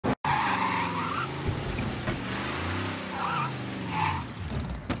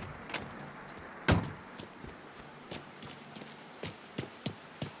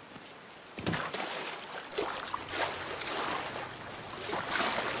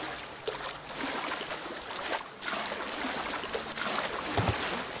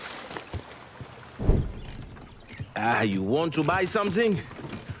You want to buy something?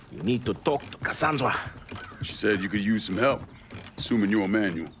 You need to talk to Cassandra. She said you could use some help, assuming you're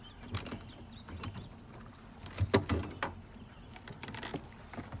Emmanuel.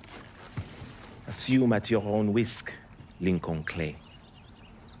 Assume at your own risk, Lincoln Clay.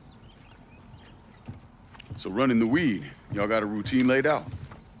 So running the weed, y'all got a routine laid out?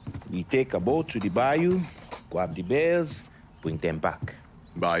 We take a boat to the bayou, grab the bears, bring them back.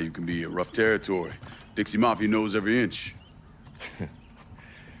 Bayou can be a rough territory. Dixie Mafia knows every inch.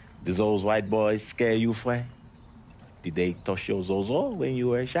 Do those white boys scare you, Fred? Did they touch your zozo when you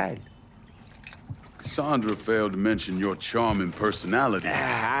were a child? Cassandra failed to mention your charming personality. I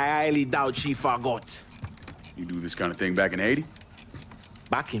highly doubt she forgot. You do this kind of thing back in Haiti?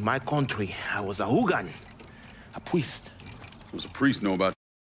 Back in my country, I was a hooligan, a priest. Does a priest know about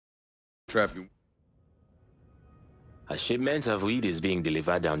trafficking? A shipment of weed is being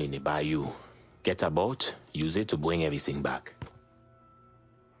delivered down in the bayou. Get a boat, use it to bring everything back.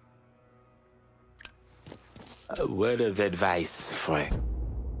 A word of advice, Fred.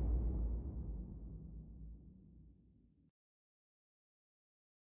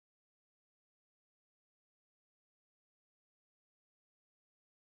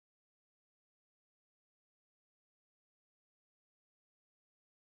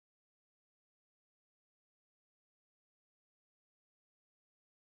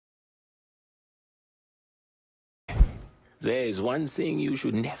 There is one thing you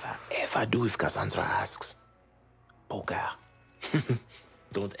should never, ever do if Cassandra asks. Poker.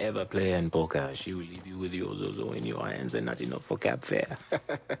 Don't ever play in poker. She will leave you with your zozo in your hands and not enough for cab fare.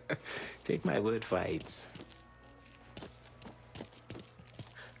 Take my word for it.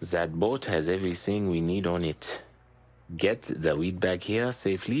 That boat has everything we need on it. Get the weed back here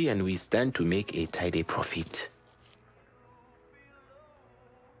safely and we stand to make a tidy profit.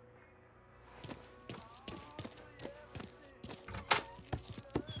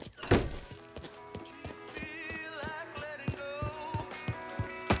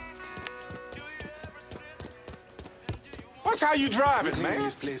 Watch how you drive it, man.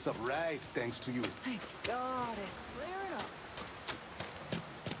 This place up right, thanks to you. Thank God, it's clearing up.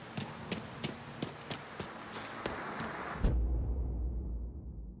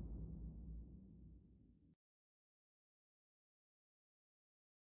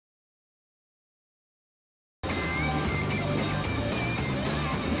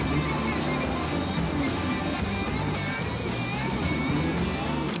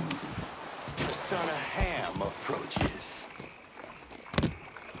 The son of Ham approaches.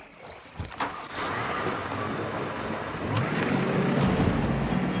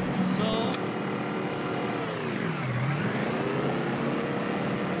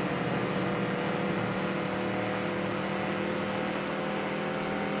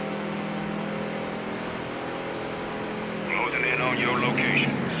 Closing in on your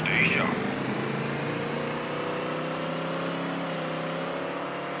location. Stay sharp.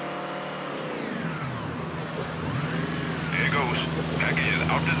 There it goes. Package is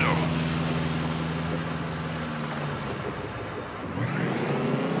out the door.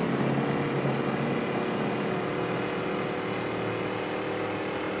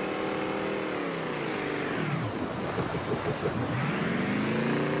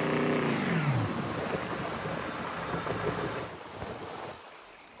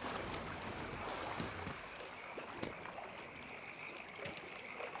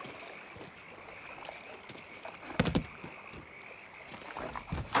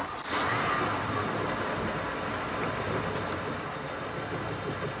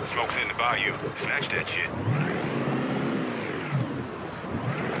 Smoke's in the bayou. Snatch that shit.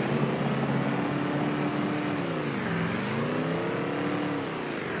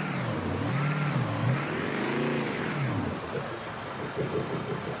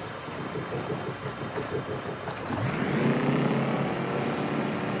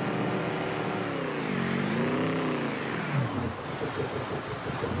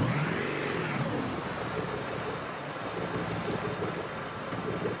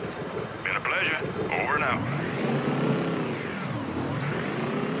 Been a pleasure. Over and out.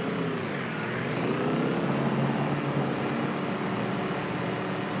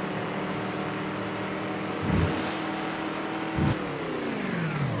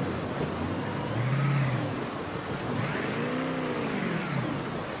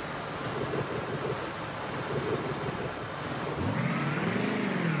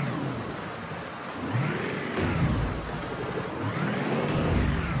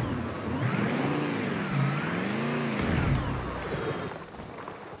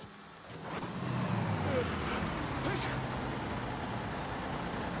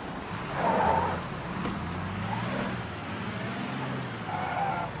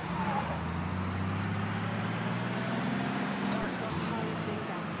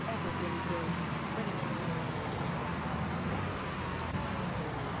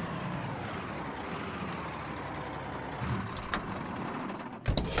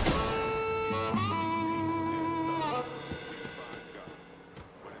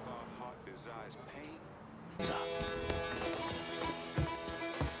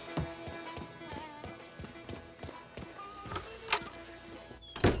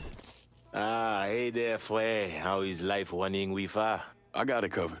 Hey there, Fre. How is life running with her? I got it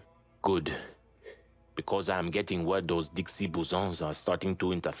covered. Good. Because I'm getting word those Dixie bousons are starting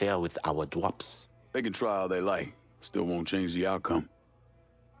to interfere with our drops. They can try all they like. Still won't change the outcome.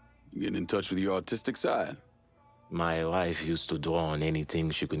 You getting in touch with your artistic side? My wife used to draw on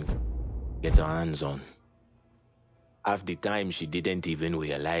anything she could get her hands on. Half the time, she didn't even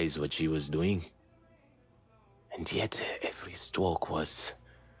realize what she was doing. And yet, every stroke was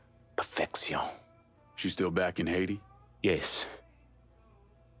perfection. She's still back in Haiti? Yes.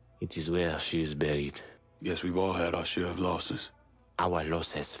 It is where she is buried. Guess we've all had our share of losses. Our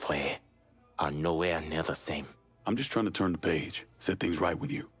losses, Frere, are nowhere near the same. I'm just trying to turn the page, set things right with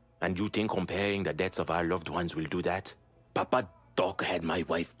you. And you think comparing the deaths of our loved ones will do that? Papa Doc had my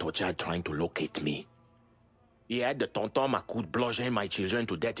wife tortured trying to locate me. He had the tonton Macoute bludgeon my children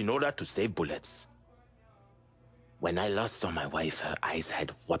to death in order to save bullets. When I last saw my wife, her eyes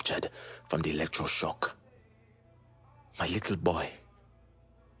had ruptured from the electroshock. My little boy,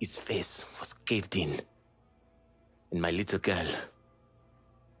 his face was caved in. And my little girl,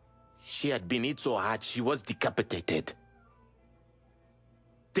 she had been hit so hard she was decapitated.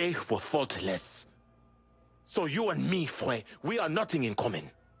 They were faultless. So you and me, Frey, we are nothing in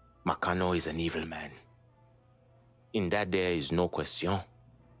common. Makano is an evil man. In that there is no question.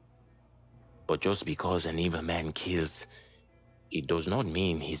 But just because an evil man kills, it does not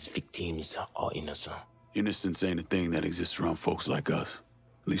mean his victims are innocent. Innocence ain't a thing that exists around folks like us.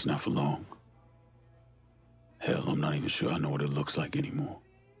 At least not for long. Hell, I'm not even sure I know what it looks like anymore.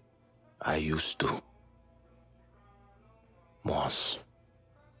 I used to. Once.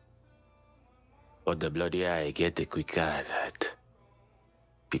 But the bloodier I get, the quicker that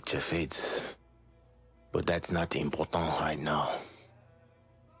picture fades. But that's not important right now.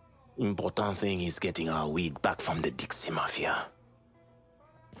 Important thing is getting our weed back from the Dixie Mafia.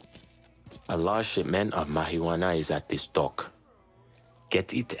 A large shipment of marijuana is at this dock.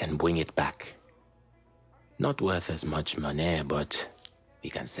 Get it and bring it back. Not worth as much money, but we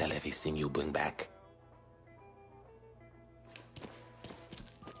can sell everything you bring back.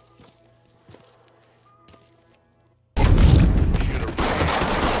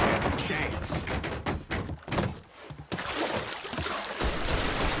 Chance.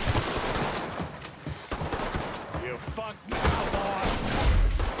 You're fucked now, boy.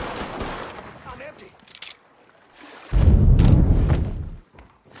 I'm empty.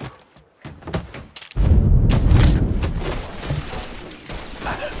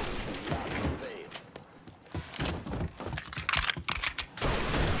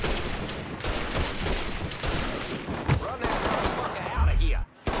 Run that motherfucker out of here.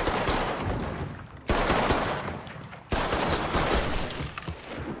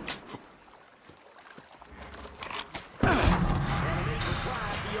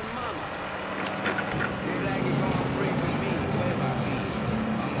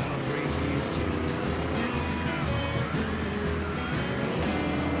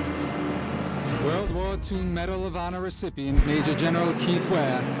 World War II Medal of Honor recipient Major General Keith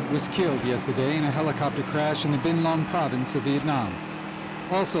Ware was killed yesterday in a helicopter crash in the Binh Long province of Vietnam.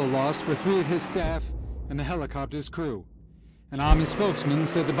 Also lost were 3 of his staff and the helicopter's crew. An Army spokesman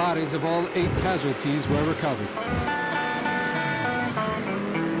said the bodies of all 8 casualties were recovered.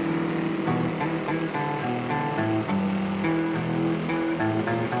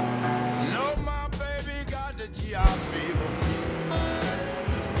 No, my baby got the GI fever.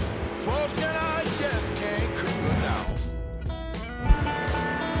 Folks and I just can't cool her down.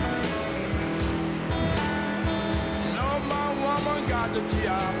 No, my woman got the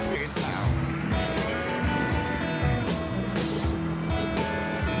GI fever.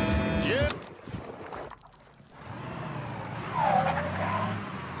 Yeah.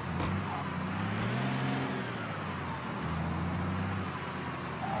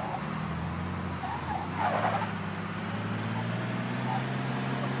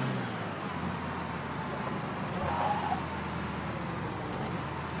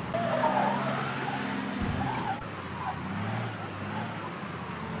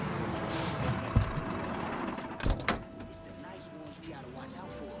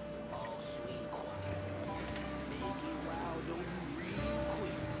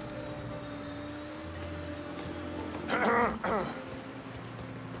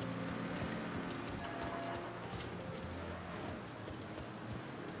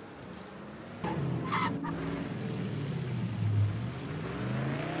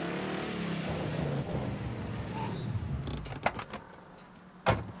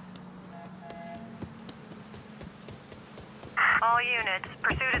 All units,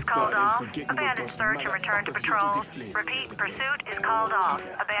 pursuit is called off. Abandon search and return to patrol. Repeat, pursuit is called off.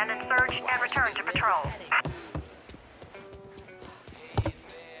 Abandon search and return to patrol.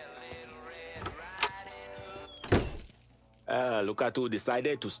 Look at who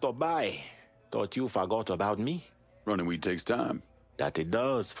decided to stop by. Thought you forgot about me. Running weed takes time. That it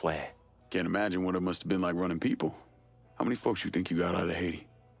does, Fue. Can't imagine what it must have been like running people. How many folks you think you got out of Haiti?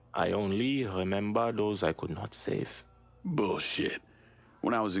 I only remember those I could not save. Bullshit.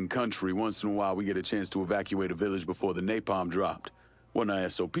 When I was in country, once in a while we get a chance to evacuate a village before the napalm dropped. Wasn't our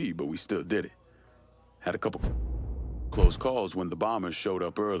SOP, but we still did it. Had a couple close calls when the bombers showed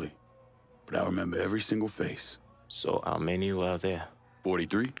up early. But I remember every single face. So how many were there?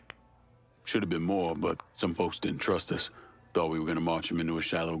 43? Should have been more, but some folks didn't trust us. Thought we were gonna march them into a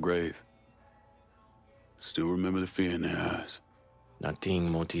shallow grave. Still remember the fear in their eyes. Nothing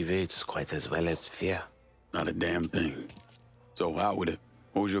motivates quite as well as fear. Not a damn thing. So out with it.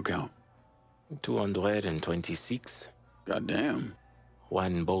 What was your count? 226. Goddamn.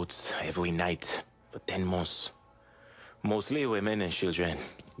 1 boat every night for 10 months. Mostly women and children.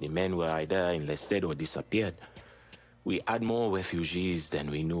 The men were either enlisted or disappeared. We had more refugees than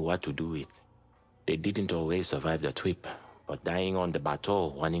we knew what to do with. They didn't always survive the trip, but dying on the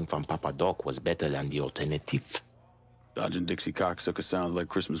bateau running from Papa Doc was better than the alternative. Dodging Dixie cocksucker sounds like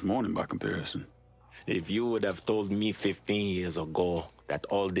Christmas morning by comparison. If you would have told me 15 years ago that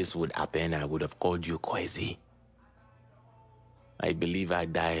all this would happen, I would have called you crazy. I believe I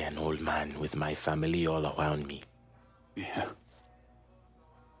die an old man with my family all around me. Yeah.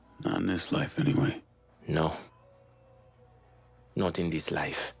 Not in this life, anyway. No. Not in this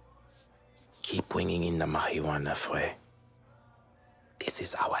life. Keep bringing in the marijuana, Fue. This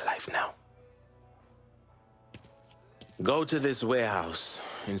is our life now. Go to this warehouse.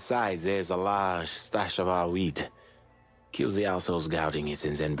 Inside, there's a large stash of our weed. Kill the assholes guarding it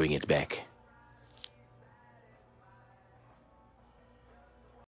and then bring it back.